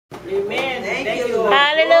Amen. Thank you, Lord.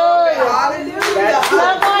 Hallelujah. Hallelujah.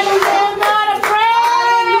 Somebody give God a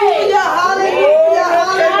praise. Hallelujah.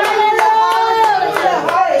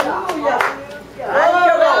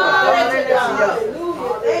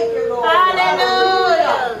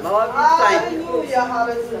 Hallelujah. Lord, we thank you.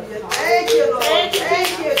 Hallelujah. Thank you, Lord.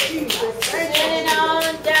 Thank you, Jesus. Send it on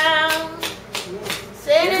down.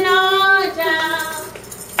 Send it on down.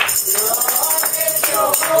 Lord, let your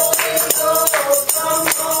Holy Ghost come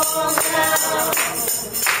on down.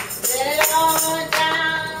 Send it on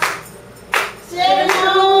down. Send it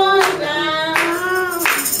on down.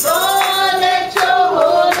 Lord, let your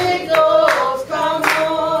Holy Ghost come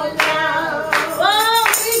on down. Oh,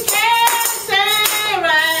 we can't say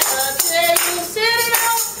right until you send it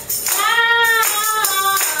on down.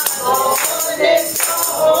 Lord, let your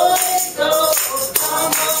Holy Ghost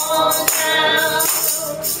come on down.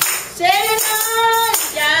 Send it on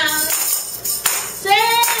down. Send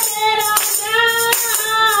it on down.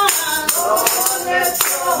 Lord, let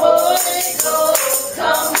your Holy Ghost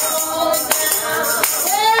come on down.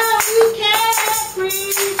 Well, we can't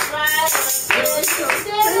preach right until you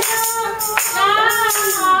send it on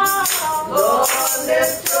down. Lord, let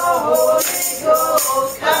your Holy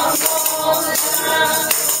Ghost come on down.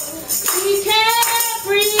 We can't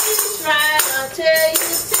preach right until you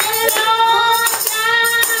send it on down.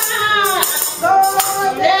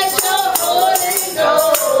 Lord, let your Holy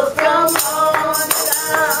Ghost come on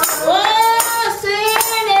down. Oh,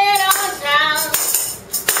 send it on down.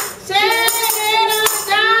 Send it on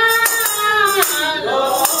down.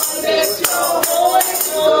 Lord, let your Holy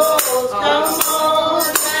Ghost come on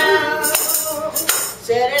down.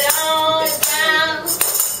 Send it on down.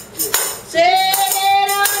 Send it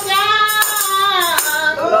on down.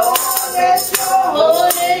 Lord, let your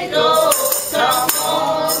Holy Ghost come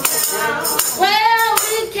on down. Well,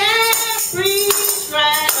 we can't preach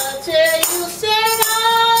right until you send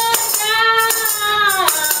on down.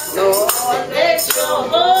 Lord, let your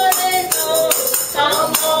Holy Ghost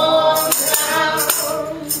come on down.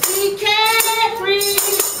 We can't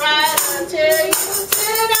preach right until you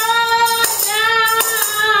send on down.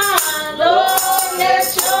 Lord, let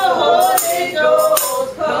your Holy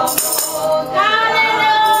Ghost come on down.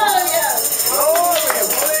 Hallelujah.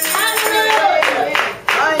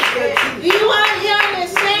 Hallelujah. You are here to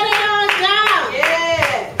send it on down.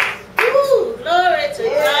 Yeah. Woo, glory to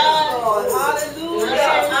God. Hallelujah.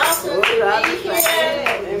 It's awesome to be here.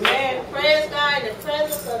 Amen. Praise God in the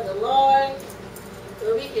presence of the Lord,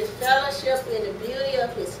 where we can fellowship in the beauty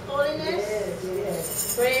of His holiness.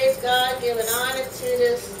 Yes. Praise God, giving honor to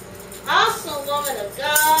this awesome woman of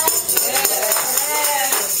God,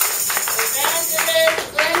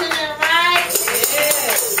 Evangelist Gwendolyn Wright.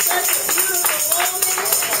 Such a beautiful woman.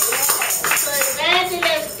 So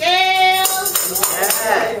Evangelist Gail.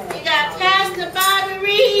 We got Pastor Bobby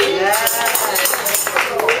Reed.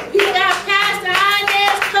 We got Pastor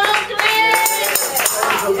Inez Copeland.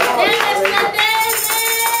 Minister David.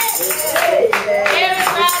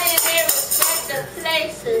 Everybody in their respective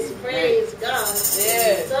places. Praise God.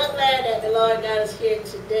 So glad that the Lord got us here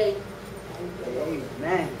today.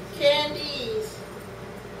 Amen. Candies,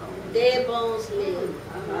 dead bones live.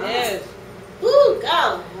 Yes. Woo,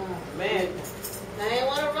 God. Man. I ain't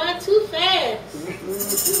want to run too fast.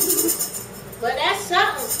 But that's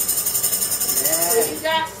something. So you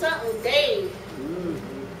got something, Dave,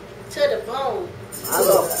 to the bone.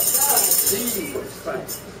 Jesus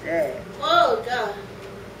Christ. Yeah. Oh, God.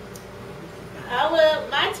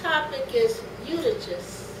 My topic is Eutychus,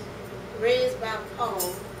 raised by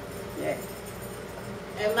Paul. Yeah.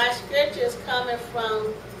 And my scripture is coming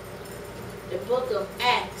from the book of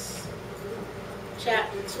Acts,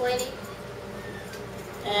 chapter 20,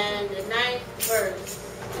 and the 9th verse.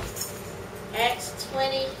 Acts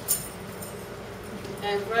 20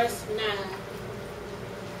 and verse 9.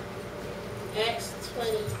 Acts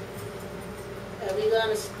 20. And we're going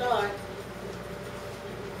to start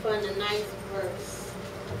from the 9th verse.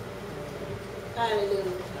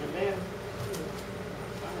 Hallelujah. Amen.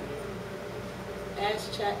 Acts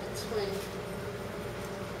chapter 20.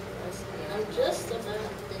 Verse 9. I'm just about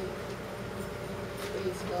there.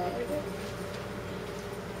 Praise God.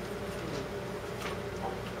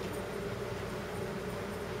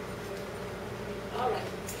 All right.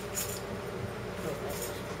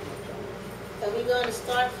 So we're going to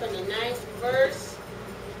start from the 9th verse.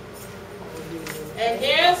 And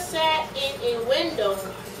there sat in a window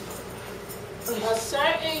a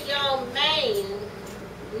certain young man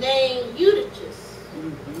named Eutychus,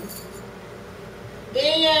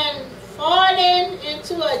 being fallen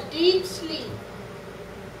into a deep sleep.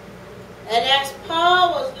 And as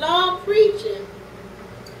Paul was long preaching,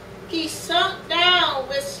 he sunk down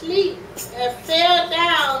with sleep and fell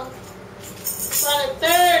down from the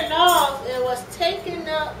third loft and was taken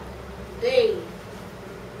up dead.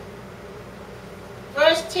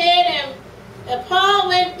 Verse 10, and Paul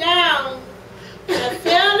went down and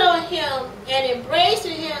fell on him, and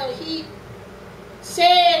embracing him, he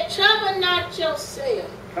said, trouble not yourself.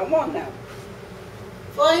 Come on now.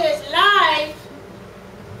 For his life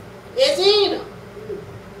is in him.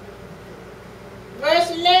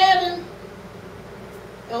 Verse 11,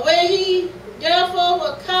 and when he therefore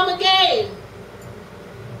will come again,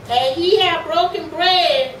 and he had broken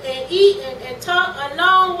bread and eaten and talked a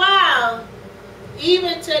long while,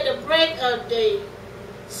 even to the break of day,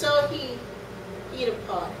 so he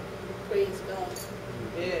departed. Praise God.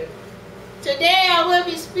 Yeah. Today I will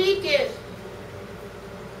be speaking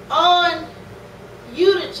on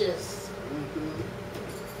Eutychus.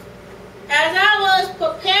 As I was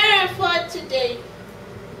preparing for today,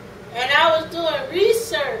 and I was doing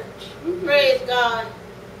research, praise God,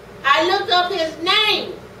 I looked up his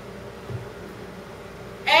name.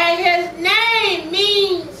 And his name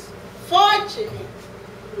means fortunate.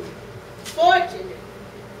 Fortunate.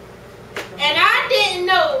 And I didn't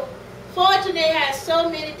know fortunate has so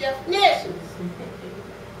many definitions.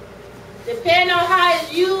 Depending on how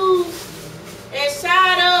it's used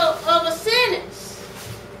inside of a sentence.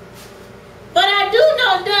 But I do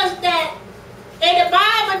know that in the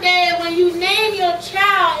Bible days, when you name your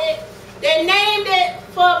child, they named it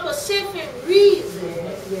for a specific reason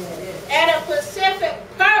and a specific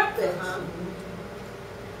purpose.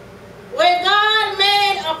 When God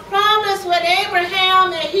made a promise with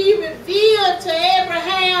Abraham and he revealed to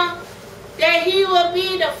Abraham that he would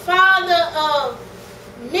be the father of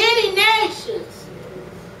many nations,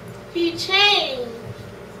 he changed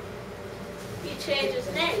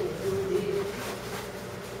his name.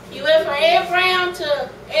 He went from Abraham to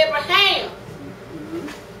Abraham.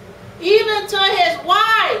 Even to his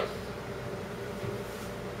wife,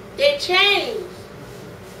 they changed.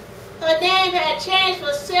 Her name had changed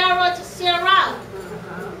from Sarah to Sarah.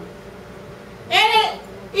 And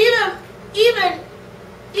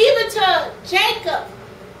even to Jacob,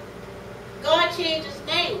 God changed his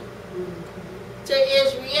name to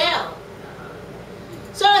Israel.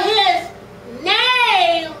 So his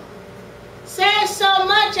name says so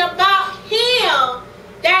much about him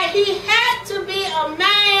that he had to be a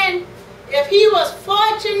man. If he was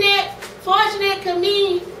fortunate, fortunate could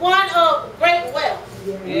mean one of great wealth.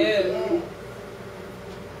 Yeah.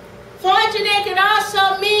 Fortunate can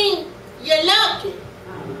also mean you're lucky.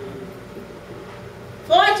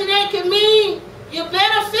 Fortunate can mean you're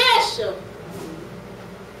beneficial.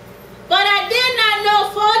 But I did not know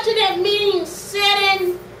fortunate means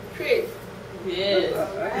sitting pretty. Yes.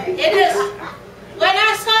 It is. When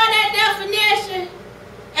I saw that definition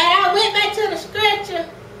and I went back to the scripture,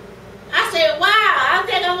 I said, wow, I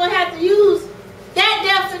think I'm going to have to use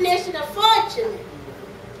that definition of fortunate.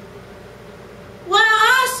 What I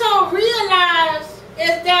also realized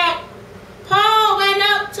is that Paul went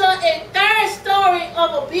up to a third story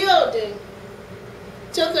of a building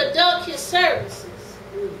to conduct his services.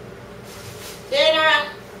 Then I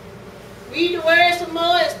read the word some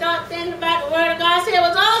more and start thinking about the word of God. See, it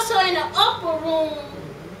was also in the upper room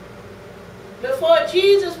before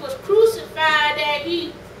Jesus was crucified that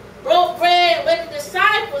he broke bread with the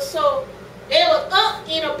disciples. So it was up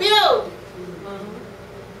in a building.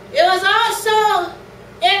 It was also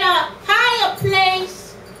in a higher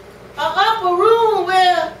place, an upper room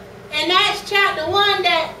where in Acts chapter 1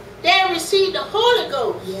 that they received the Holy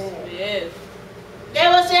Ghost. Yes. They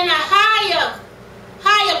was in a higher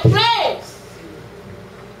place.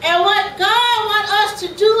 And what God wants us to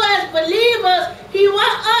do as believers, he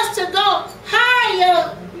wants us to go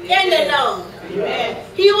higher in the Lord. Amen.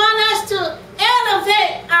 He wants us to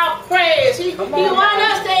elevate our prayers. He wants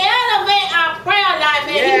us to elevate our prayer life.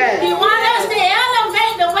 And he wants us to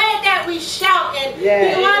elevate the way that we shout. And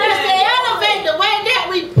he wants us to elevate the way that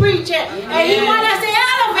we preach. And he wants us to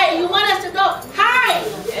elevate. He wants us to go higher.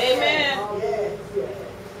 Amen.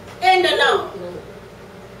 In the Lord.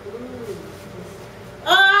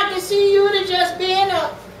 Oh, I can see you to just being a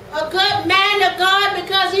good man of God,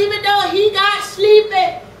 because even though he got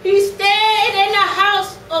sleepy, he stayed in the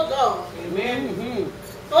house of God. Amen.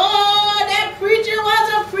 Oh, that preacher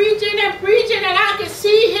was preaching, and I could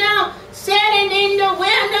see him sitting in the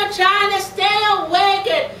window trying to stay awake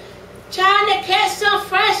and trying to catch some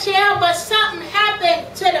fresh air, but something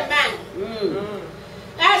happened to the man.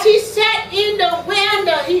 As he sat in the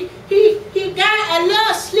window, he got a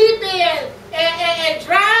little sleepy and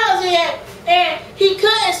drowsy, and he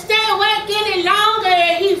couldn't stay awake any longer,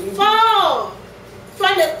 and he fell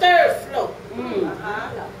from the third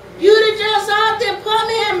put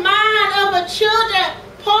me in mind of a children's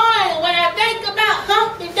poem when I think about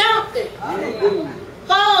Humpty Dumpty.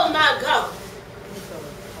 Oh my God.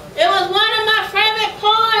 It was one of my favorite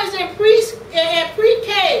poems in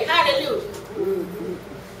pre-K. Hallelujah.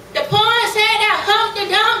 The poem said that Humpty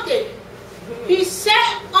Dumpty, he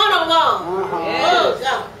sat on a wall. Oh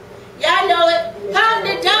God. Y'all know it.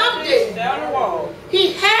 Humpty Dumpty,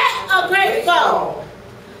 he had a great fall.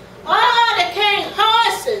 All the king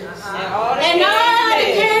horses and all the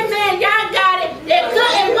king men, y'all got it. They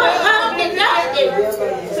couldn't put Humpty Dumpty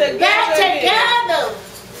back together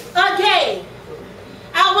again.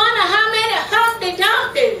 I wonder how many Humpty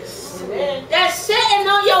Dumptys that's sitting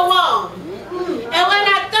on your wall. And when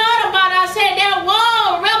I thought about it, I said that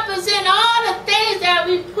wall represents all the things that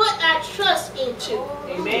we put our trust into.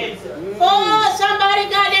 Amen. Oh,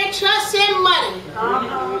 somebody got their trust in money.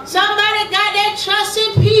 Somebody got their trust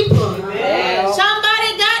in people.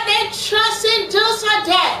 Somebody got their trust in this or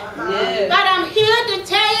that. But I'm here to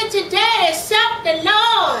tell you today, accept the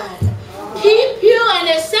Lord keep you,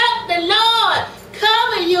 and accept the Lord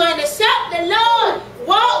cover you, and accept the Lord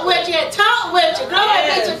walk with you and talk with you. Glory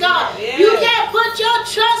be to God. You can't put your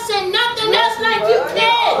trust in nothing else like you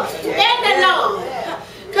can in the Lord.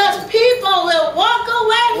 Because people will walk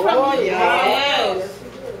away from you.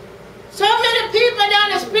 So many people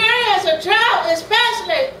don't experience a drought,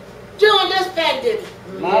 especially during this pandemic.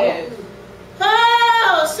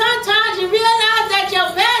 Oh, sometimes you realize that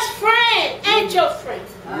your best friend ain't your friend.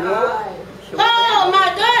 Oh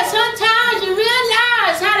my God, sometimes you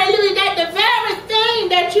realize, hallelujah, that the very thing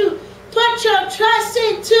that you put your trust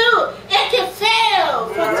into, it can fail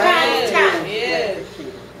from time to time.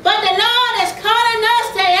 But the Lord is calling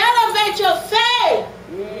us to elevate your faith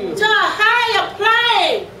to a higher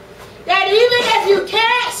plane. That even if you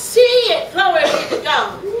can't see it, glory be to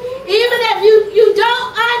God. Even if you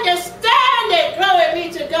don't understand it, glory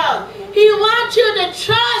be to God. He wants you to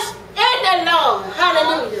trust in the Lord.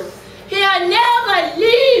 Hallelujah. He'll never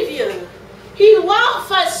leave you. He won't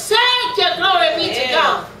forsake you, glory be to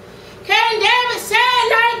God. King David said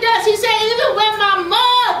like this. He said, even when my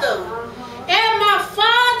mother and my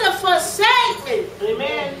father forsake me,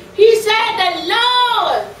 he said the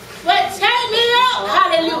Lord will take me up.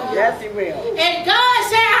 Hallelujah. Yes, he will. And God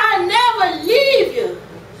said, I'll never leave you.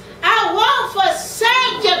 I won't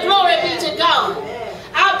forsake you, glory be to God.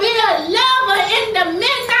 I'll be a lover in the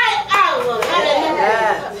midnight hour.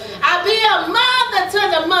 Hallelujah. I'll be a mother to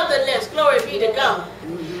the motherless, glory be to God.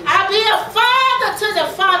 I'll be a father to the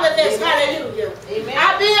fatherless, hallelujah.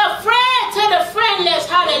 I'll be a friend to the friendless,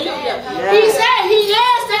 hallelujah. He said he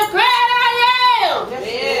is the great I am.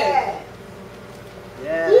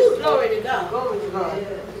 Ooh, glory to God.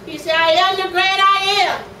 He said, I am the great I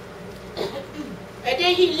am. And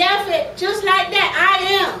then he left it just like that. I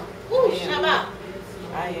am. Ooh, Shabbat.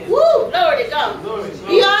 Woo, glory to God.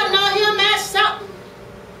 We all know him as something.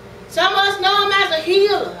 Some of us know him as a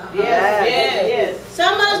healer.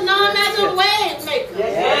 Some of us know him as a way maker.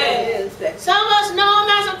 Some of us know him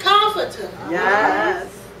as a comforter.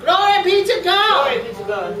 Glory be to God.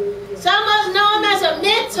 Some of us know him as a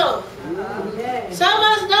mentor. Some of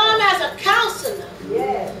us know him as a counselor.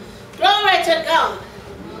 Glory to God.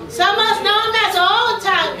 Some of us know him as an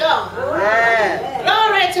old-time God.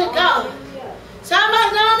 Glory to God. Some of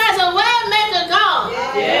us know him as a way-maker God.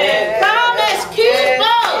 Promise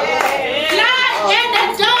keeper. Light in the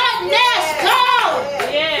darkness God.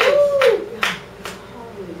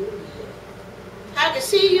 I can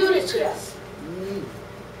see you to trust.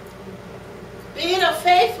 Being a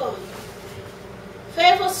faithful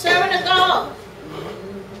servant of God.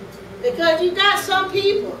 Because you got some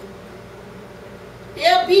people,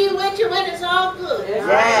 they'll be with you when it's all good.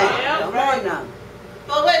 Come on now.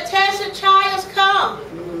 But when tests and trials come,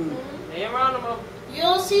 you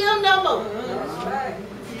don't see them no more.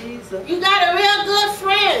 You got a real good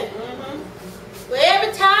friend. But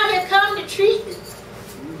every time they come to treatment,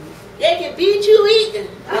 they can beat you eating.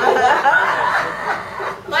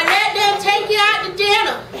 But let them take you out to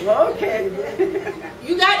dinner.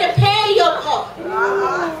 You got to pay your part.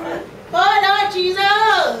 Oh Lord Jesus.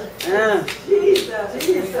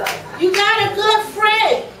 You got a good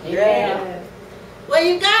friend. Well,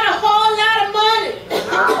 you got a whole lot of money.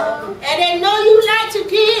 And they know you like to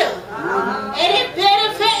give. And it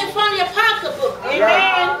benefiting from your pocketbook.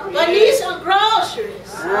 But need some groceries.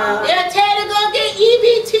 They'll tell you to go get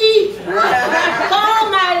EBT. Oh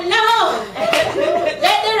my Lord.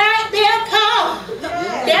 Let the light bill come.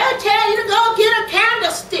 They'll tell you to go get a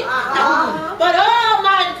candlestick. But oh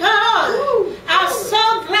my God, I'm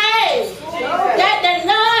so glad that the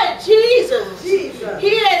Lord Jesus,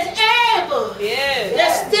 he is able to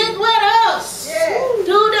stick with us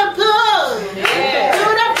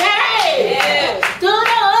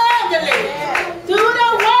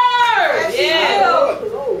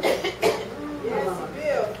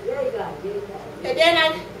And then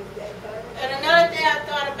another thing I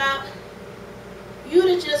thought about,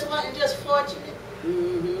 Eutychus wasn't just fortunate.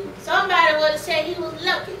 Somebody would have said he was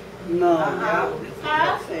lucky. No.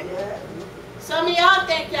 Huh? Some of y'all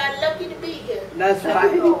think y'all lucky to be here. That's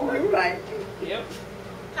right. You're right. Yep.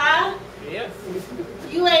 Huh? Yep.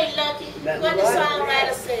 You ain't lucky. That's What the right.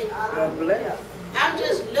 songwriter say? God bless. I'm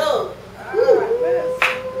just loved. Bless.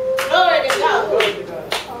 Glory to God.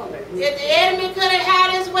 If the enemy could have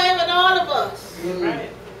had his way with all of us, Right.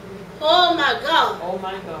 oh my God, Oh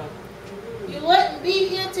my God. you wouldn't be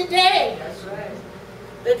here today.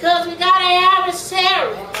 Because we got an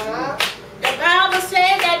adversary. The Bible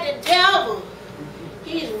says that the devil,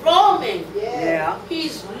 he's roaming. Yeah.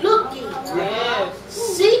 He's looking, Yes.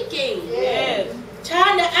 seeking, Yes.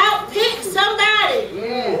 trying to outpick somebody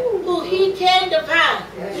who he can devour.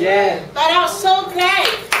 Yeah. But I'm so glad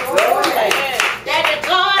Yes. that the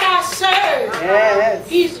God I serve, Yes.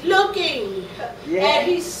 he's looking and Yes.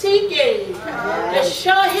 he's seeking to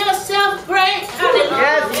show himself great.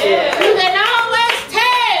 Hallelujah. Yes. You can always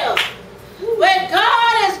tell when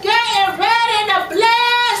God is getting ready to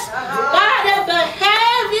bless by the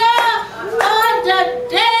behavior of the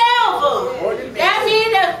devil. That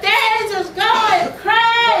means the things is going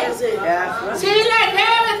crazy. That's right. Seems like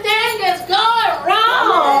everything is going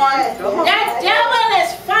wrong. Come on. That devil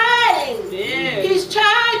is fighting. Yes. He's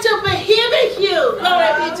trying to prohibit you,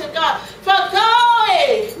 glory be to God, from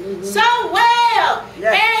going somewhere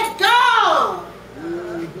and God.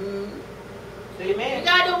 You Amen.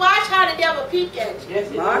 got to watch how the devil peek at you. Yes,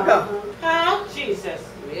 it My is. God. Huh? Jesus.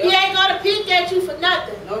 He ain't going to peek at you for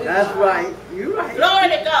nothing. That's right. You're right. Glory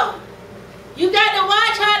to God. You got to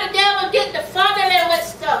watch how the devil get to funneling with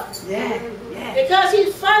stuff. Yeah. Yeah. Because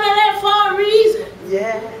he's funneling for a reason.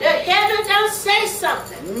 Yeah. The heaven don't say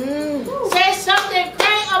something. Mm. Say something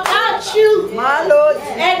great about you. My Lord.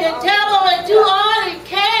 And the devil will do all he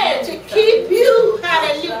can to keep you,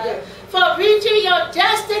 hallelujah, for reaching your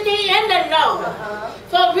destiny in the Lord,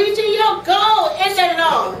 for reaching your goal in the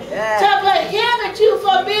Lord, to prohibit you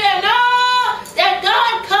from being all that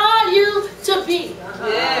God called you to be.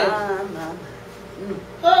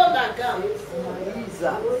 Oh my God.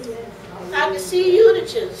 I can see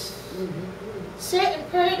Eutychus sitting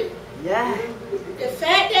pretty. Yeah. The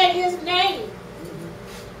fact that his name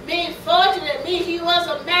means fortunate means he was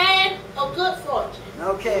a man of good fortune.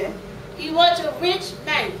 Okay. He was a rich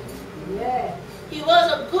man. He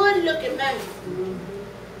was a good-looking man.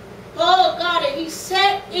 Oh God, and he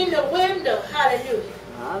sat in the window, hallelujah,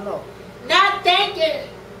 I know. not thinking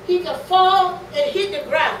he could fall and hit the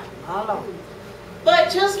ground. I know.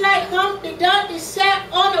 But just like Humpty Dumpty sat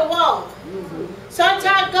on the wall,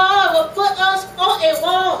 sometimes God will put us on a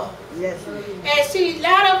wall. Yes. And see, a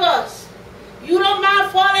lot of us, you don't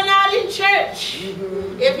mind falling out in church.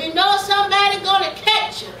 If you know somebody gonna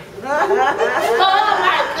catch you. Oh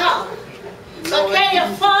my God. But can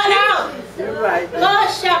you fall out? You're right.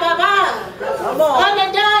 Oh, Shabbat. Come on.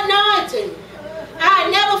 Under the anointing.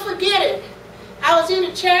 I never forget it. I was in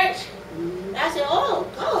the church. I said, oh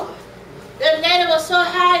God. The lady was so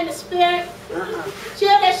high in the spirit. She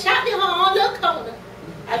had that shot in her own little corner.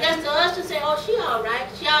 I guess the usher said, oh, she all right.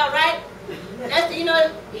 She all right. That's the, you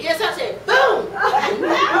know, yes, I said, boom.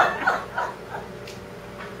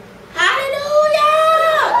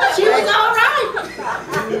 Hallelujah. She was all right.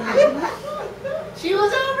 She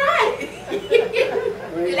was all right.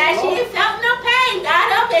 Like she ain't felt no pain.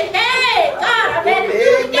 Got up and, hey, God, I'm ready to do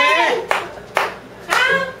it again.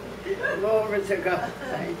 Huh? Glory to God.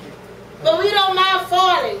 Thank you. But we don't mind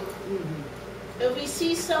falling if we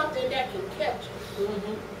see something that can catch us.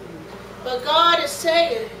 But God is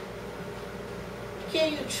saying,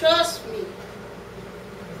 can you trust me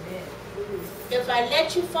if I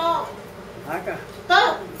let you fall? I got.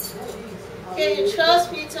 Huh? Can you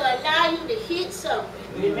trust me to allow you to hit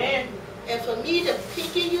something? Amen. And for me to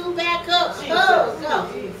pick you back up? Oh, no.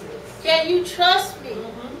 Can you trust me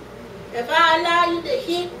if I allow you to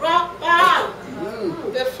hit rock bottom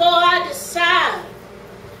before I decide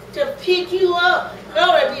to pick you up?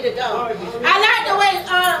 Glory be to God. I like the way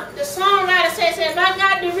the songwriter says, if I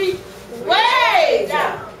got to reach way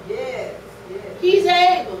down, he's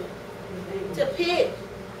able to pick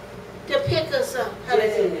us up.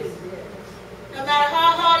 Hallelujah. No matter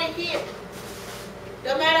how hard it hit,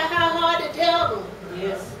 no matter how hard the devil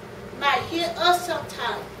might hit us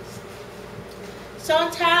sometimes.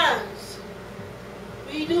 Sometimes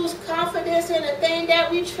we lose confidence in the thing that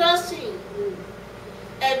we trust in.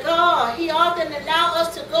 And God, He often allows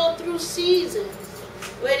us to go through seasons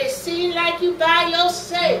where it seems like you by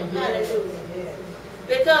yourself. Hallelujah.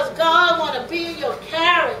 Because God want to build your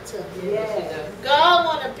character. God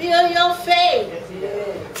want to build your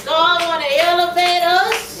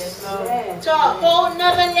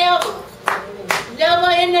another level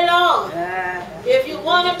in the Lord. Yeah. If you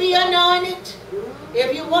want to be anointed,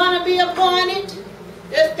 if you want to be appointed,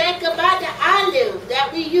 just think about the olive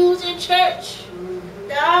that we use in church,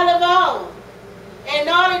 the olive oil. In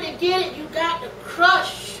order to get it, you got to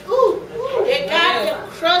crush. Ooh, you got to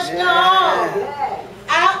crush the oil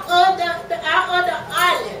out of the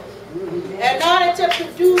olive in order to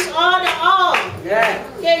produce all the oil. Yeah.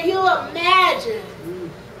 Can you imagine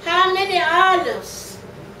how many olives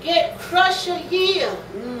get crushed a year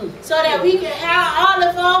so that we can have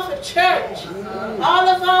olive oil for church,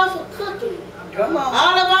 olive oil for cooking, Come on.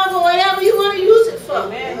 olive oil for whatever you want to use it for?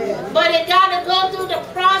 But it got to go through the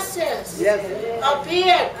process Yes. of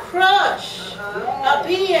being crushed, of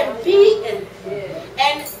being beaten,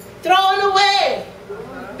 and thrown away.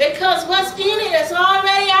 Because what's in it is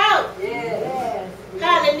already out.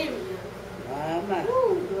 Hallelujah. Amen.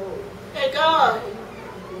 Hey God,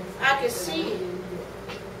 I can see it.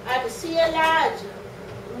 I can see Elijah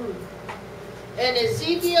in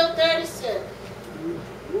Ezekiel 37.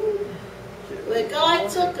 Where God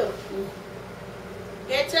took him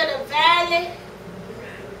into the valley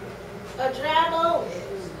of dry bones.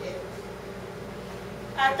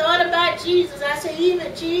 I thought about Jesus. I said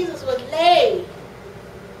even Jesus was led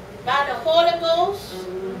by the Holy Ghost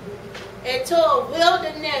into a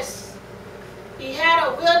wilderness. He had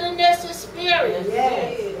a wilderness experience.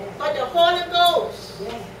 But the Holy Ghost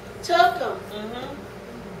took him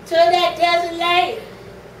to that desert land.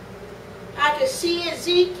 I could see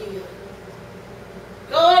Ezekiel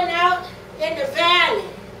going out in the valley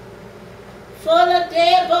full of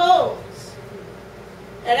dead bones.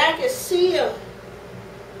 And I could see him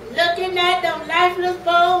looking at them lifeless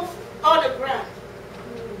bones on the ground.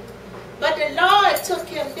 But the Lord took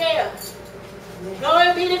him there.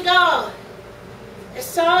 Glory be to God. And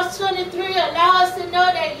Psalms 23 allows us to know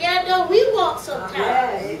that yet though we walk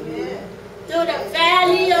sometimes through the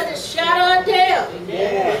valley of the shadow of death,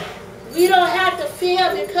 we don't have to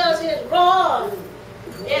fear because his rod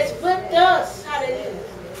is with us. Hallelujah.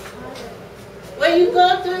 When you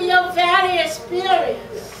go through your valley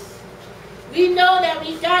experience, we know that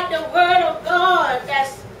we got the word of God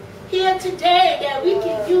that's here today that we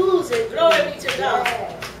can use it. Glory be to God.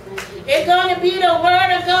 It's going to be the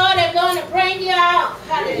word of God that's going to bring you out.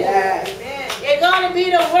 Hallelujah. It's going to be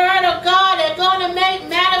the word of God that's going to make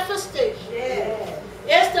manifestation.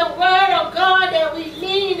 It's the word of God that we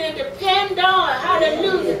lean and depend on.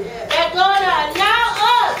 Hallelujah. That's going to allow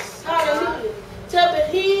us, hallelujah, to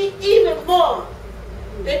believe even more.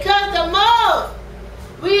 Because the more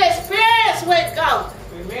we experience with God,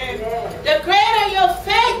 the greater your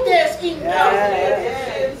faith is in God.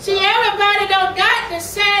 See, everybody don't got the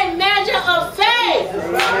same measure of faith.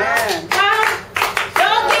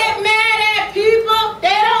 Don't get mad at people.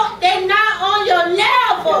 They're not on your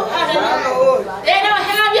level. Hallelujah. They don't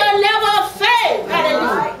have your level of faith.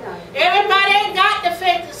 Hallelujah. Everybody ain't got the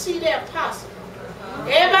faith to see the impossible.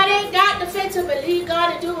 Everybody ain't got the faith to believe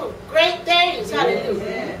God is doing great things.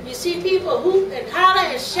 Hallelujah. You see people hoop and holler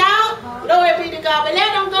and shout. Glory be to God. But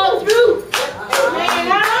let them go through.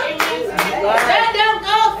 Let them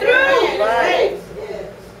go through.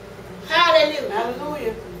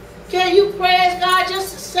 Hallelujah. Can you praise God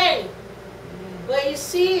just the same? Where you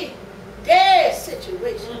see their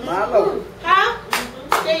situation. Huh?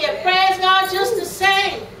 Can you praise God just the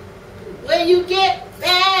same? When you get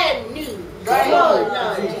bad news.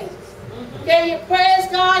 Lord Jesus. Can you praise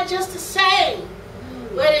God just the same?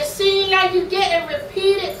 When it seems like you're getting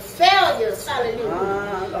repeated failures.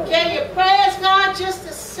 Hallelujah. Can you praise God just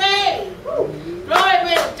the same? Glory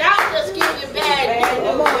when doctors give you bad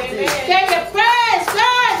news. Can you praise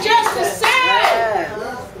God just the same?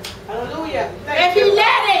 Hallelujah. If you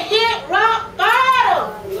let it hit rock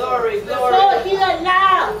bottom before he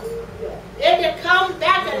allows it to come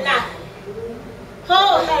back alive.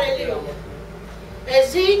 Oh, hallelujah.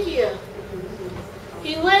 Ezekiel,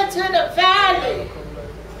 he went to the valley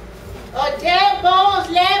of dead bones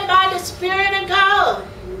led by the Spirit of God.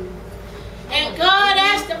 And God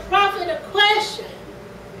asked the prophet a question.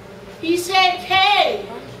 He said, "Can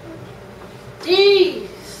these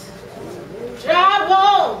dry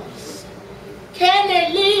bones, can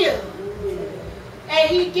they live?" And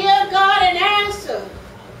he gave God an answer.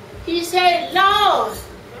 He said, "Lord,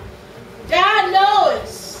 thou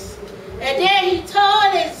knowest." And then he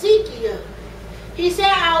told Ezekiel, he said,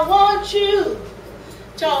 "I want you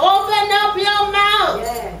to open up your mouth.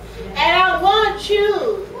 And I want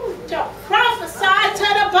you to prophesy to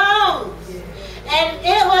the bones." And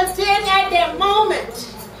it was then at that moment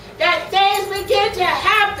that things began to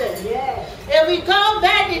happen. If we go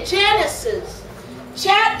back to Genesis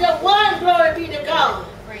chapter 1, glory be to God.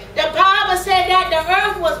 The Bible said that the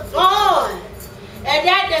earth was void, and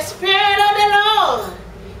that the Spirit of the Lord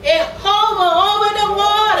it hovered over the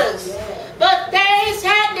waters. But things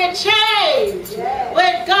had to change.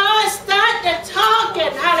 When God started talking,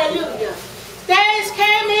 hallelujah, things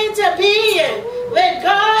came into being. When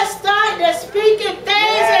God started speaking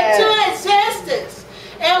things into existence.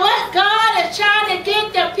 And what God is trying to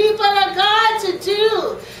get the people of God to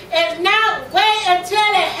do is not wait until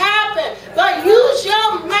it happens, but use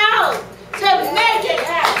your mouth to make it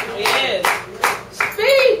happen. Yes.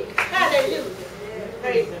 Speak. Hallelujah.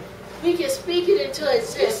 Praise Him. We can speak it into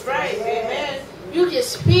existence. That's right. Amen. You can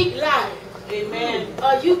speak life. Amen.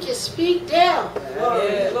 Or you can speak death.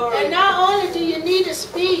 Glory, glory. And not only do you need to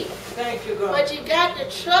speak, Thank you, God. but you got to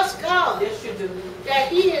trust God Yes, you do. that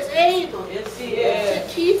He is able Yes, He to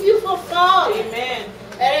is. keep you from falling. Amen.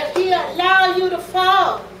 And if He allow you to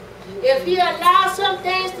fall, if He allows some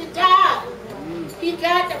things to die, He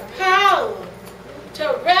got the power to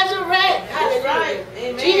resurrect. That's Hallelujah. right.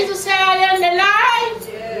 Amen. Jesus said, I am the life.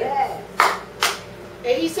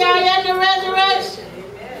 And He said, I am the resurrection.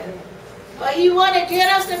 But He want to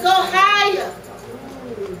get us to go higher.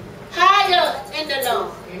 Higher in the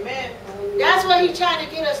Lord. Amen. That's what He's trying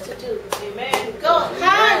to get us to do. Amen. Go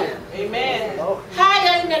higher. Amen.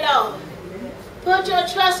 Higher in the Lord. Put your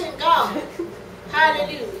trust in God.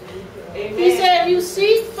 Hallelujah. Amen. He said, if you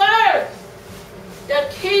seek first the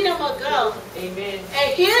kingdom of God Amen.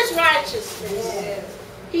 and His righteousness,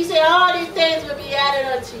 He said, all these things will be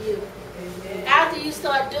added unto you. After you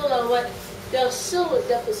start doing what the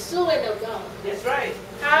pursuing of God. That's right.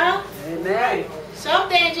 Huh? Amen. Some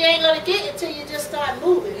things you ain't going to get until you just start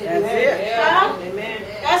moving. That's it. Huh? Amen.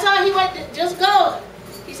 That's all He went to, just go.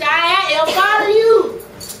 He said, I'll follow you.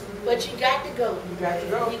 But you got to go. You got to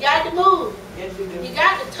go. You got to move. Yes, you do. You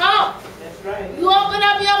got to talk. That's right. You open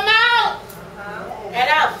up your mouth, and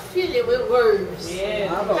I'll fill it with words. Yes.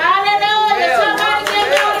 Hallelujah. Somebody give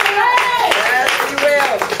God a praise. Yes, He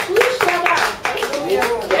will. Who shall I?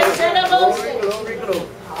 Yes, and the most. Glory, glory.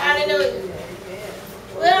 Hallelujah.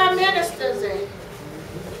 Where are ministers at?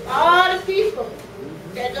 All the people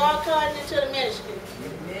that God called into the ministry.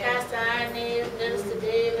 Pastor Inez, Minister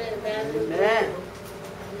David, Evangelist, Amen.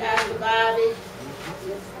 Pastor Bobby,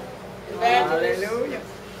 Evangelist, Hallelujah.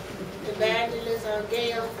 Evangelist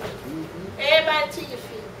Gail. Everybody to your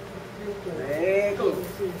feet. Very good.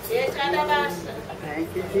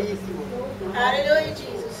 Thank you, Jesus. Hallelujah,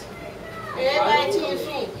 Jesus. Everybody to your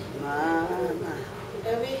feet. My.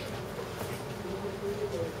 And we,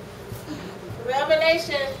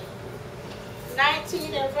 Revelation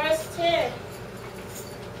 19 and verse 10,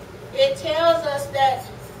 it tells us that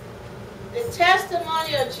the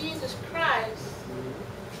testimony of Jesus Christ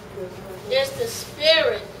is the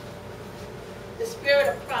spirit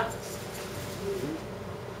of prophecy.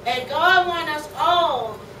 And God wants us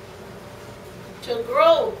all to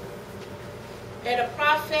grow in a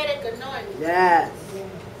prophetic anointing. Yes.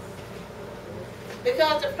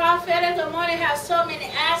 Because the prophetic anointing has so many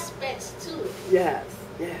aspects to it. Yes.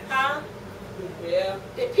 Yes. Huh? Yeah.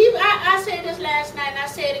 The people, I said this last night and I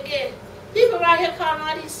say it again. People right here calling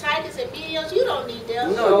all these psychics and mediums, you don't need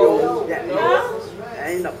them. No, you Huh?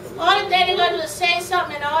 ain't nothing. Only thing they're going to do is say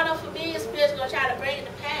something and all the familiar spirits going to try to bring it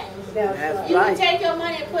to pass. That's You right. can take your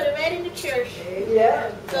money and put it right in the church. Yeah.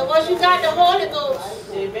 So once you got the Holy Ghost,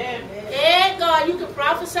 Amen. and God, you can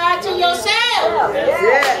prophesy to yourself. That's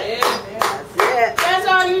it. Yeah. That's it. That's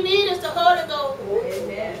all you need is the Holy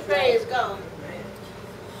Ghost. Praise God.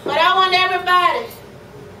 But I want everybody,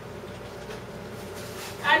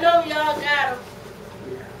 I know y'all got them.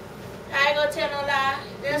 I ain't going to tell no lie.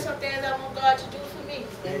 There's some things I want God to do for me.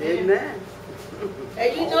 Amen.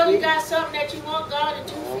 And you know you got something that you want God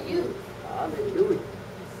to do for you. Hallelujah.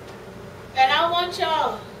 And I want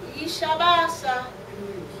y'all, Yeshabasa,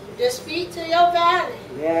 to speak to your valley.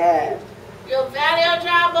 Yes. Your valley of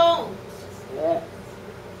dry bones. Yes.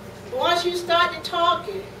 Once you start to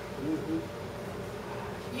talking,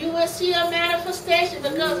 you will see a manifestation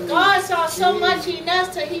because God saw so much in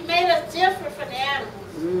us till He made us different from the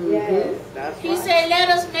animals. Yes. That's He right. said, let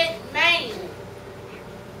us make man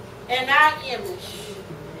in our image,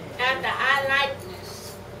 after our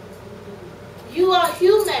likeness. You are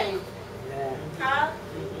human. Yes. Huh?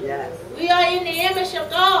 Yes. We are in the image of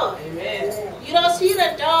God. Amen. You don't see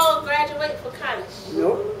the dog graduate from college.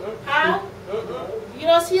 Nope. Huh? You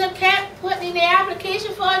don't see a cat putting in the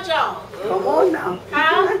application for a job. Come on now.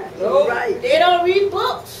 Huh? You're right. They don't read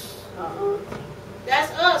books. Uh-uh.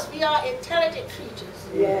 That's us. We are intelligent creatures.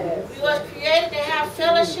 Yes. We was created to have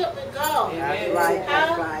fellowship with God. That's right.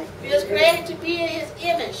 That's Huh? right. We was created to be in His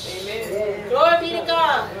image. Amen. Glory be to God.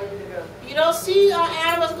 You don't see our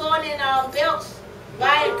animals going in belts,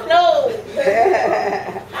 buying clothes.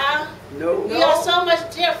 No. We are so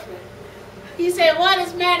much different. He said, what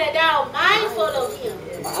is man that thou art mindful of him?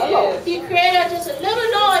 Yes. He created us just a little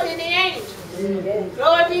lower than the angels.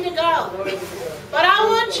 Glory be to God. But I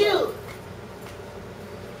want you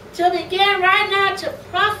to begin right now to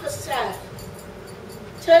prophesy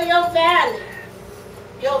to your valley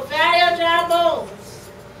of dry bones.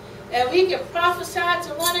 And we can prophesy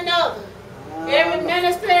to one another. Every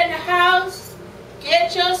minister in the house,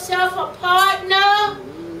 get yourself a partner,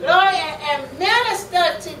 Lord, and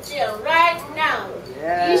minister to them right now.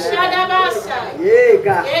 Yeah,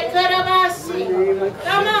 God.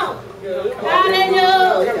 Come on.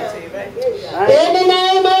 Hallelujah. In the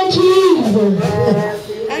name of Jesus,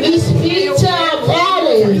 we speak to our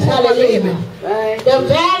valleys. Hallelujah. The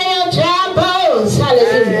valley of dry bones.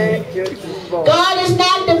 Hallelujah. God is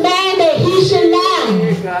not the man that he should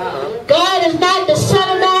lie. God is not the son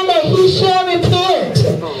of man that he shall repent.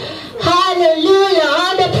 Hallelujah.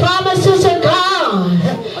 All the promises of God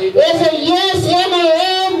is a yes and an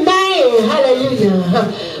amen.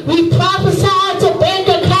 Hallelujah. We prophesy to bank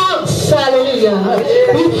accounts. Hallelujah.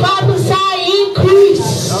 We prophesy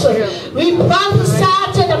increase. We prophesy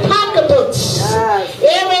to the pocketbooks.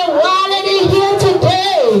 Every wallet in here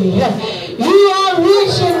today, you are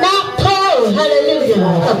rich and not poor. Hallelujah.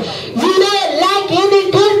 You don't lack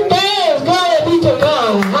any good things. Glory be to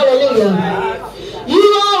God. Hallelujah. You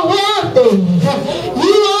are wealthy.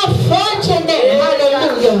 You are fortunate.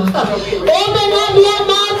 Hallelujah. Open up your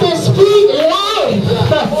mouth and speak life.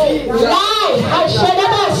 Life.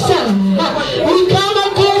 We come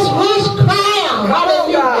against witchcraft.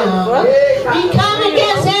 Hallelujah. We come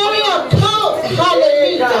against every occult.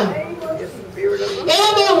 Hallelujah.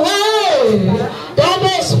 Every word that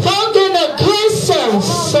is spoken against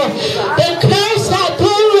us, the curse has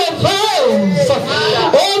been reversed.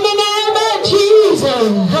 In the name of Jesus.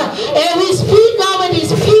 And we speak over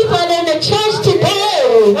these people in the church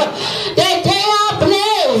today that they are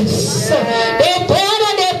blessed. They're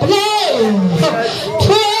better than blessed.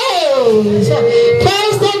 Praise.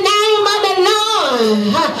 Praise the name of the Lord.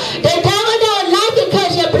 The devil don't like it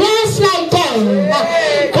because you're blessed like that.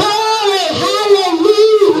 Glory.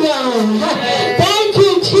 Hallelujah. Thank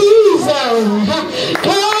you, Jesus.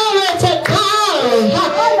 Glory to God.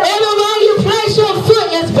 Everywhere you place your foot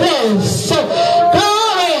is blessed.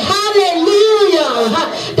 Glory. Hallelujah.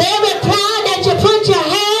 Every plow that you put your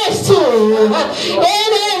hands to,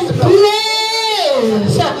 it is blessed.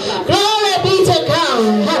 Glory be to God.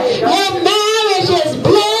 Your marriage is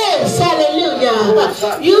blessed. Hallelujah.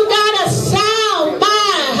 You got a sound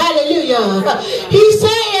mind. Hallelujah. He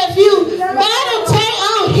said if you meditate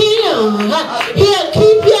on him, he'll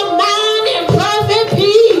keep your mind in perfect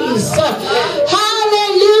peace.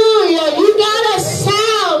 Hallelujah. You got a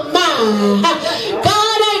sound mind.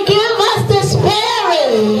 God will give us the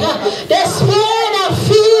spirit of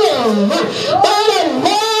fear, but of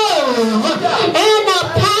love and of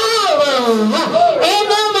power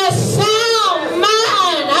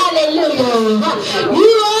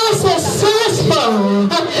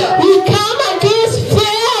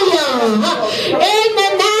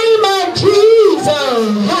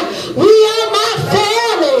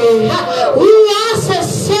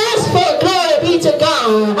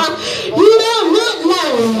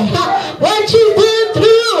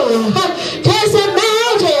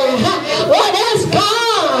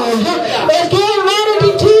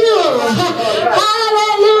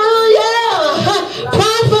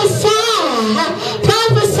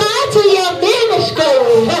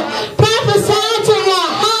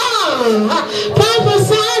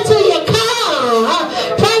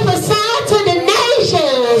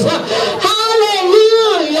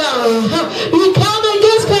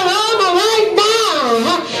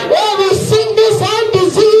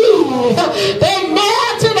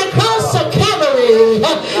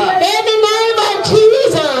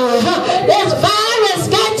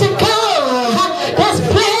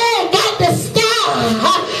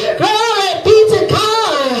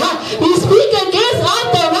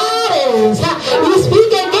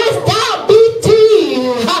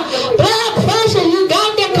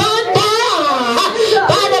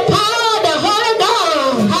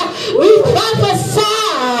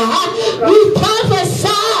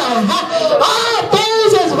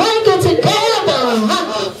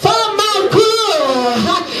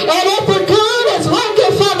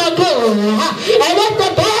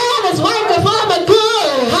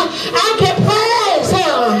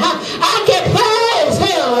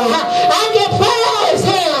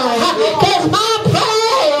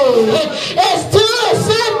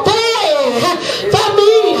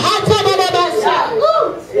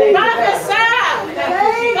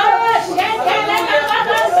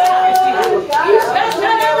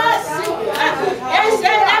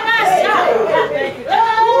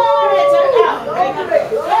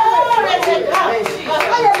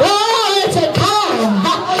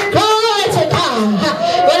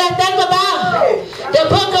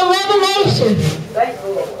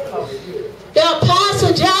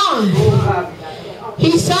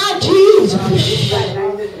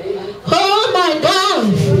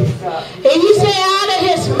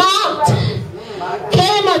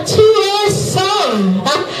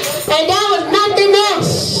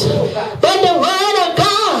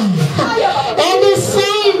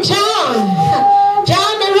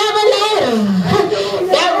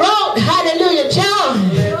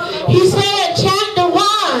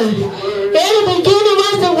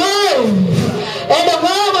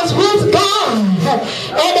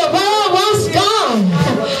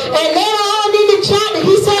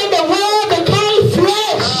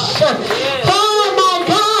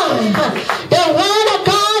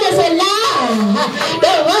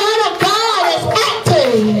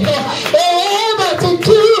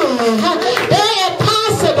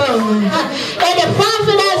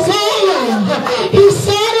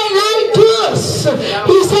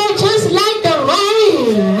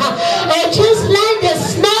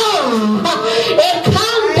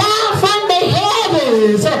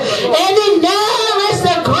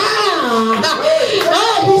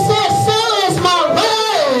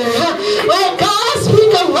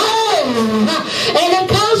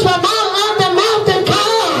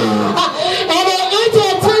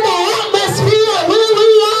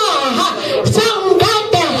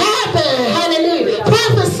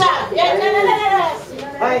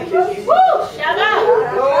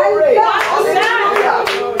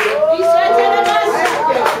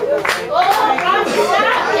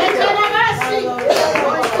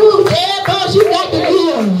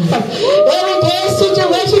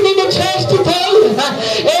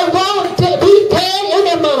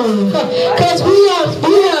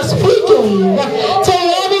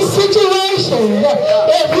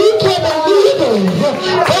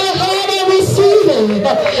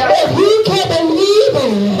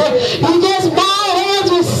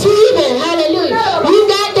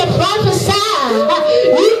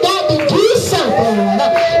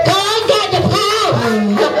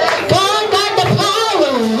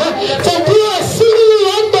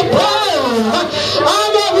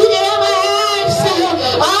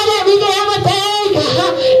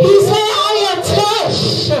He said, I am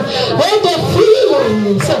touched with the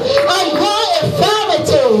feelings of your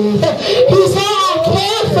infirmity. He said, I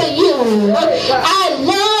care for you. I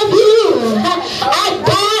love you. I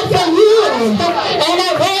died for you. And I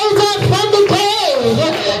raised up from the dead.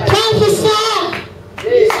 Prophesy.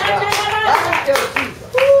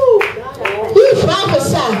 You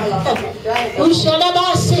prophesy. Who shall I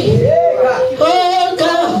see? Oh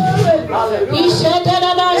God. He shall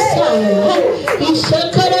I see. He shall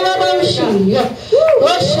cut it up.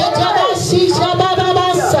 What shall I see? Oh,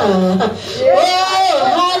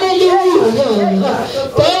 hallelujah.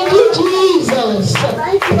 Thank you, Jesus.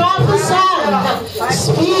 Prophesy.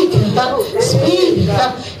 Speak. Speak.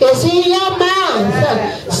 It's in your mouth.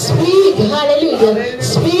 Speak. Hallelujah.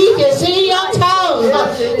 Speak. It's in your tongue.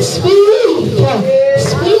 Speak.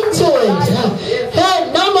 Speak to it.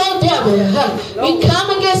 No more devil. We come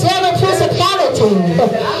against every principality.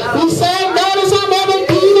 We say, notice on every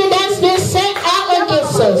demon that's been sent out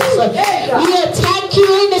against us. We attack you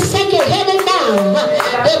in the second heaven now.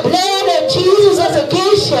 The blood of Jesus is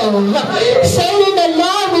against you. Satan, the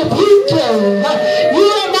Lord rebuke you. You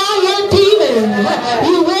are now your demon.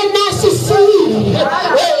 You will not succeed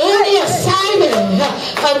with any assignment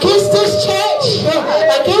against this church,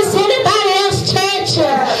 against anybody else's church,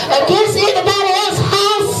 against anybody else's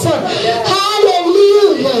house.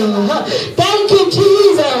 Hallelujah. Thank you,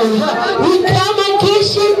 Jesus. We come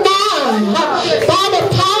against you now by the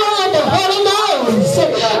power of the Holy Ghost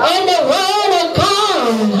and the word of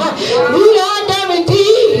God. We are the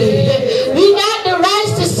redeemed. We got the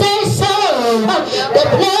rights to say so. The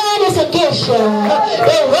blood is against you.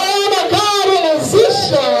 The word of God in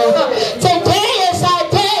position. Today is our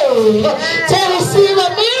day to receive a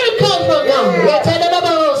miracle from God.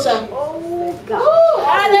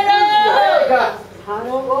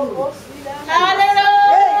 Hallelujah.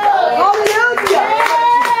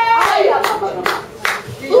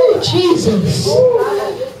 Oh, Jesus.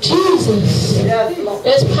 Jesus.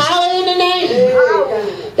 There's power in the name.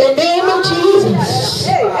 The name of Jesus.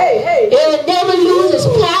 It will never lose its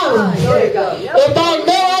power. If by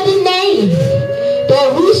no other name that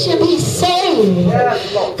we should be saved.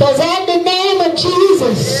 Because at the name of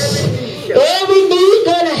Jesus, every knee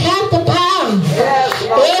gonna have to bow.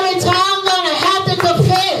 Every tongue gonna have to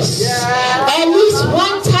confess at least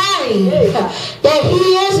one time that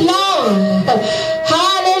He is Lord.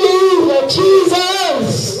 Hallelujah,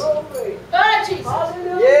 Jesus.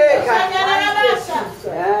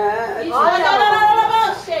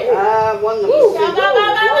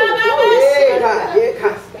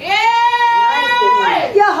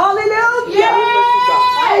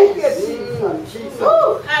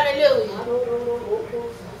 Oh, hallelujah.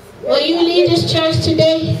 Will you lead this church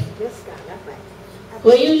today?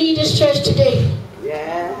 Will you lead this church today?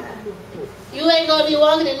 Yeah. You ain't going to be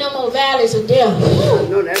walking in no more valleys of death.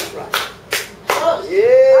 No, that's right. Oh.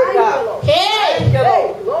 Yeah, God. Hey,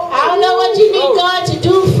 I don't know what you need God to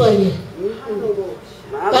do for you.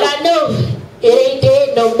 But I know it ain't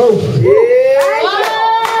dead no more.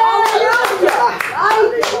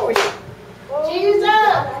 Oh,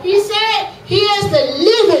 Jesus, He said He is the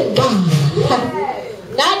living God.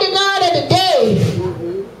 Not the God of the day.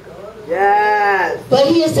 Yes. But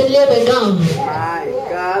He is the living God. My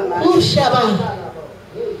God. Who Shabbat?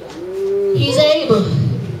 He's able.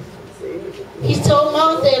 He told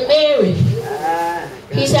Martha and Mary.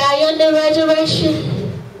 He said, I am the resurrection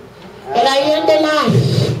and I am the life.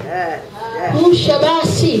 Who Shabbat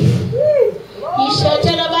see? He shall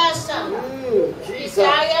tell about something. He said,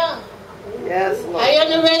 I am. Yes, Lord. I am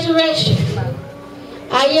the resurrection.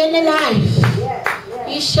 I am the life.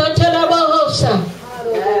 He shall tell about something.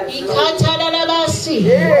 He can't tell about see.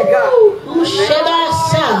 Who Shabbat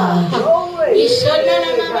see? He shall tell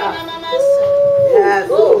about yes,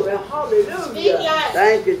 Lord. Speak life.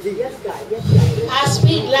 Thank you, Jesus. I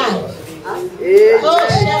speak life. Yeah. Oh,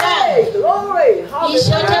 Shabbat. Glory. He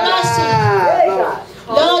shall tell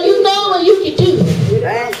Lord, you know what you can do.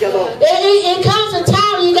 Thank you, Lord. It comes a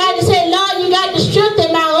time when you got to say, Lord, you got to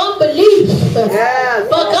strengthen my unbelief. Yes.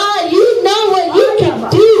 But God, you know what you can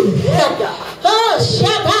do. Oh,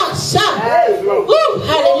 Shabbat. Woo,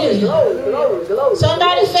 hallelujah.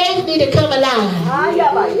 Somebody's faith need to come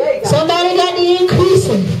alive. Somebody got to increase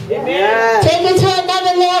it. Yes. Take it to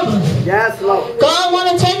another level. Yes, Lord. God want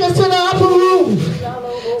to take us to the upper room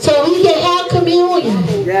so we can have communion.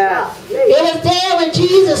 Yes. It was there when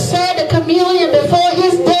Jesus said the communion before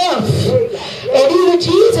His death. And even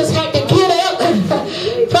Jesus had to get up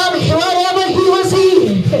from whatever He was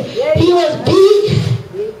in. He was beat,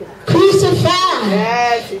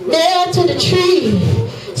 crucified, nailed to the tree,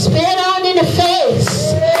 spit on in the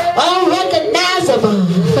face, unrecognizable.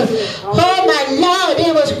 Oh my Lord,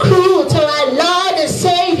 it was cruel to our Lord and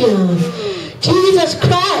Savior, Jesus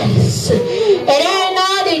Christ. And ain't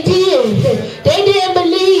all they did. They didn't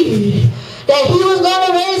believe that he was going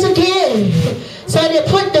to raise again. So they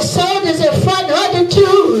put the soldiers in front of the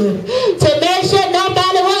tomb to make sure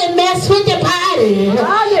nobody wouldn't mess with the party.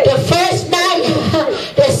 The first night,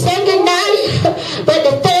 the second night, but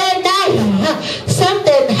the third night,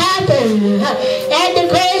 something happened at the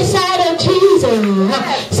graveside of Jesus.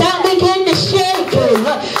 Something began to shake,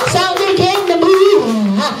 something began to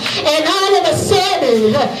move, and all of a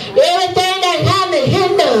sudden, everything that had to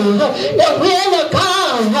hinder the will of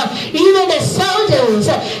God, even the soldiers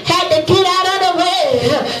had to get out of the way.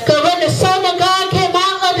 Because when the Son of God came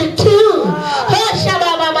out of the tomb,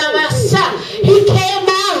 he came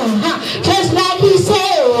out just like he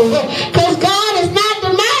said. Because God is not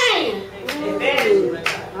the man. Amen.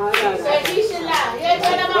 So he should lie.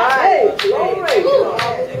 Right. Glory.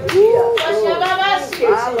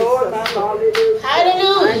 My Lord, my hallelujah.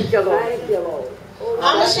 Hallelujah. Thank you, Lord. Thank you, Lord.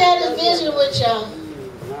 I'm going to share this vision with y'all.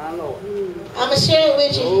 My Lord. I'm going to share it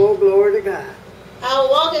with you. Oh, glory to God. I was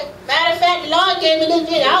walking. Matter of fact, the Lord gave me this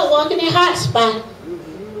vision. I was walking in hot spot.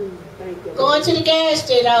 Going to the gas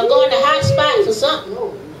station. I was going to hot spot for something.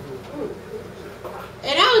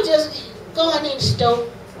 And I was just going in the store.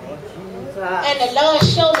 And the Lord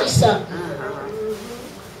showed me something.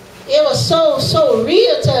 It was so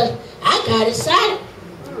real to I got excited.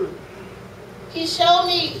 He showed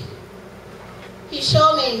me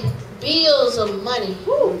bills of money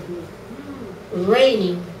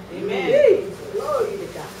raining. Amen.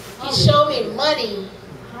 He showed me money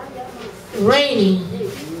raining.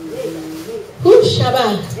 Whoo,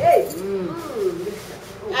 Shabbat.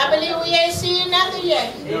 I believe we ain't seen nothing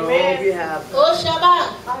yet. No, we have. Oh, Shabbat.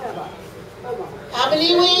 I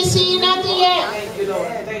believe we ain't seen nothing yet. Thank you, Lord.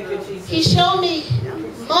 Thank you, Jesus. He showed me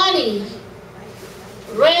money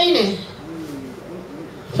raining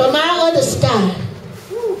from our other side.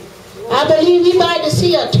 I believe we about to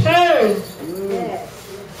see a turn.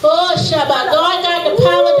 Oh, Shabbat. God got the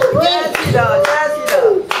power to break. Yes, he does. Yes, he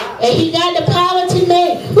does. And he got the power to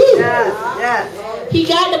make. Yes, yes. He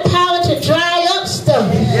got the power to dry up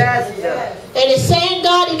stuff. Yes, he does. And the same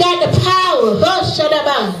God, he got the power,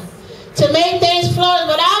 Shabbat, to make things flourish.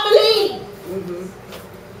 But I believe,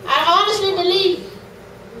 I honestly believe,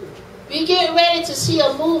 we get ready to see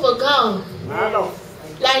a move of God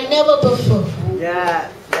like never before. Yeah,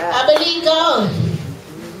 yeah. I believe God,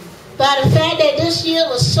 by the fact that this year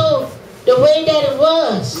was so the way that it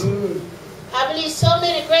was. I believe so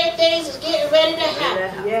many great things is getting ready to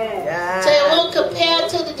happen. Yeah. So it won't compare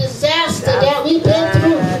to the disaster that we've been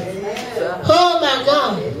through. Oh my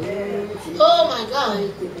God. Oh my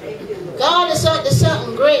God. God is up to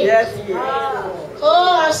something great. Yes, he is.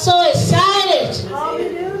 Oh, I'm so excited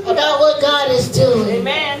about what God is doing.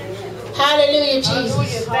 Amen. Hallelujah, Jesus.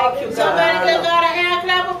 Hallelujah. Thank you, God. Somebody give God a hand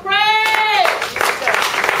clap of praise.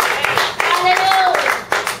 Hallelujah.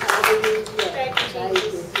 Thank you,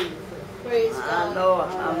 Jesus. Praise God. I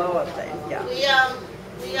know, thank you.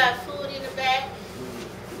 We got food in the back.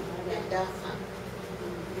 And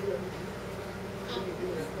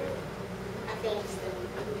I can't stand.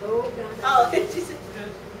 Oh,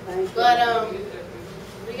 but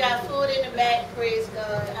we got food in the back. Praise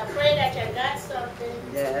God. I pray that you got something.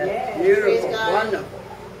 Yeah, Praise beautiful, God. wonderful.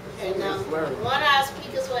 And one of our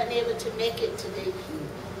speakers wasn't able to make it today.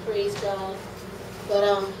 Praise God.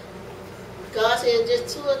 But God said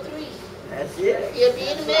just 2 or 3. That's it. He'll be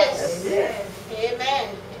in the midst. That's it.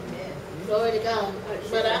 Amen. Glory to God.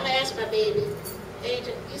 But I'm going to ask my baby,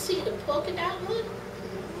 Angel, you see the polka dot one?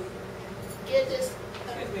 Get this.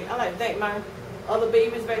 Excuse me. I like to thank my other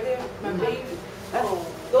babies right there. My babies.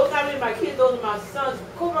 Those not really my kids. Those are my sons.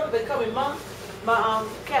 Co-workers becoming mom. My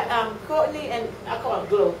Courtney and I call her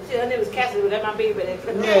Glow. See, her name is Cassie, but that's my baby. Okay,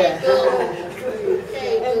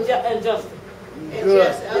 And Justin.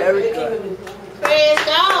 Good. Very good. Praise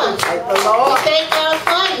God. Thank the We Lord. thank God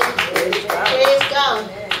for you. Praise God. Praise God.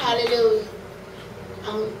 Hallelujah.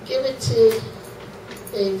 Give it to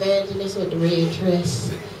the evangelist with the red dress.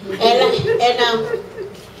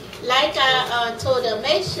 Like I told her,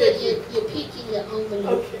 make sure you're peeking your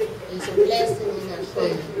envelope. Okay. It's a blessing in that for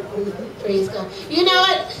you. Praise God. You know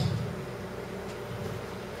what?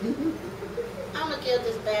 I'm going to give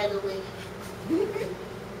this bag away. I'm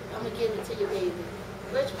going to give it to your baby.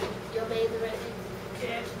 Which one? Your baby right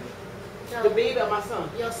there? No, The baby of my son,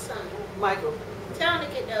 your son. Michael. Tell him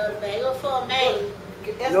to get the other bag. Go for a man.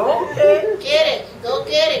 No, Get it. Go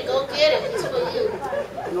get it. Go get it. It's for you.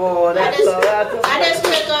 no, that's I just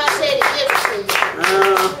heard God say to give it to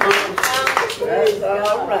you. That's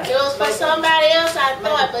all right. It was for somebody else, I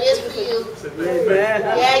thought, but it's for you. Amen.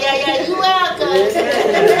 Yeah. You welcome.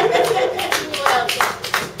 You welcome.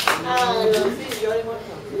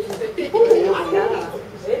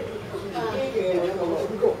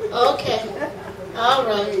 Okay. All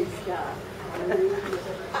right.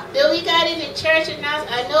 Do we got any church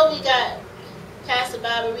announcements? I know we got Pastor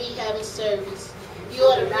Bobby Reed having service. You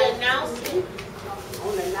ought to re-announce it.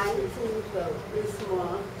 On the 19th of this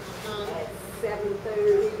month at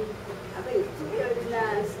 7:30, I think it's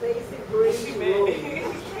 239 Stacy Bridge Road.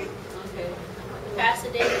 Okay. Pastor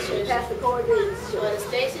Davis Church. Pastor Corey Davis On Church. the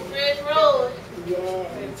Stacy Bridge Road, Yeah.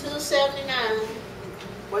 279.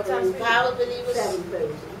 What time? Bible believers.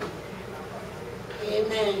 7:30.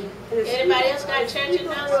 Amen. Anybody else got church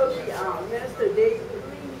announcements? Minister David.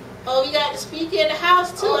 Oh, you got to speak in the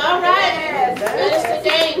house too. All right. Minister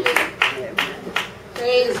David.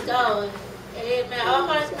 Praise God. Amen. All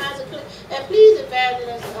hearts, minds are clear. And please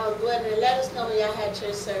evangelist Gwen, let us know when y'all had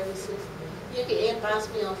church services. You can inbox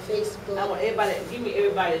me on Facebook. I want everybody, give me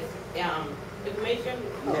everybody's information.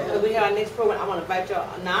 When we have our next program, I want to invite y'all.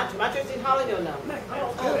 Now, my church is holiday or no? But I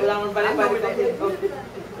want to invite everybody.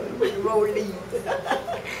 Road leads.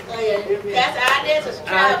 Oh, yeah. That's our idea to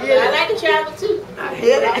travel. I like to travel too. I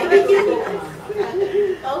hear it.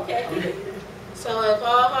 Okay. So if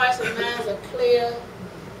all hearts and minds are clear,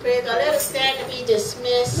 praise God. Let us stand to be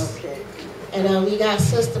dismissed. Okay. And we got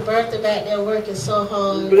Sister Bertha back there working so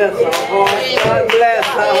hard. Bless her heart. God bless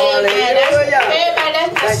her. Hallelujah.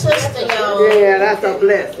 That's my sister, y'all. Yeah, that's a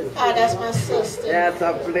blessing. Ah, that's my sister. That's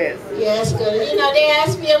a blessing. Yeah, that's good. You know, they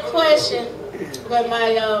asked me a question when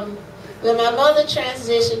my mother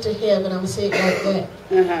transitioned to heaven. I'm gonna say it like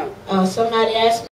that. Somebody asked me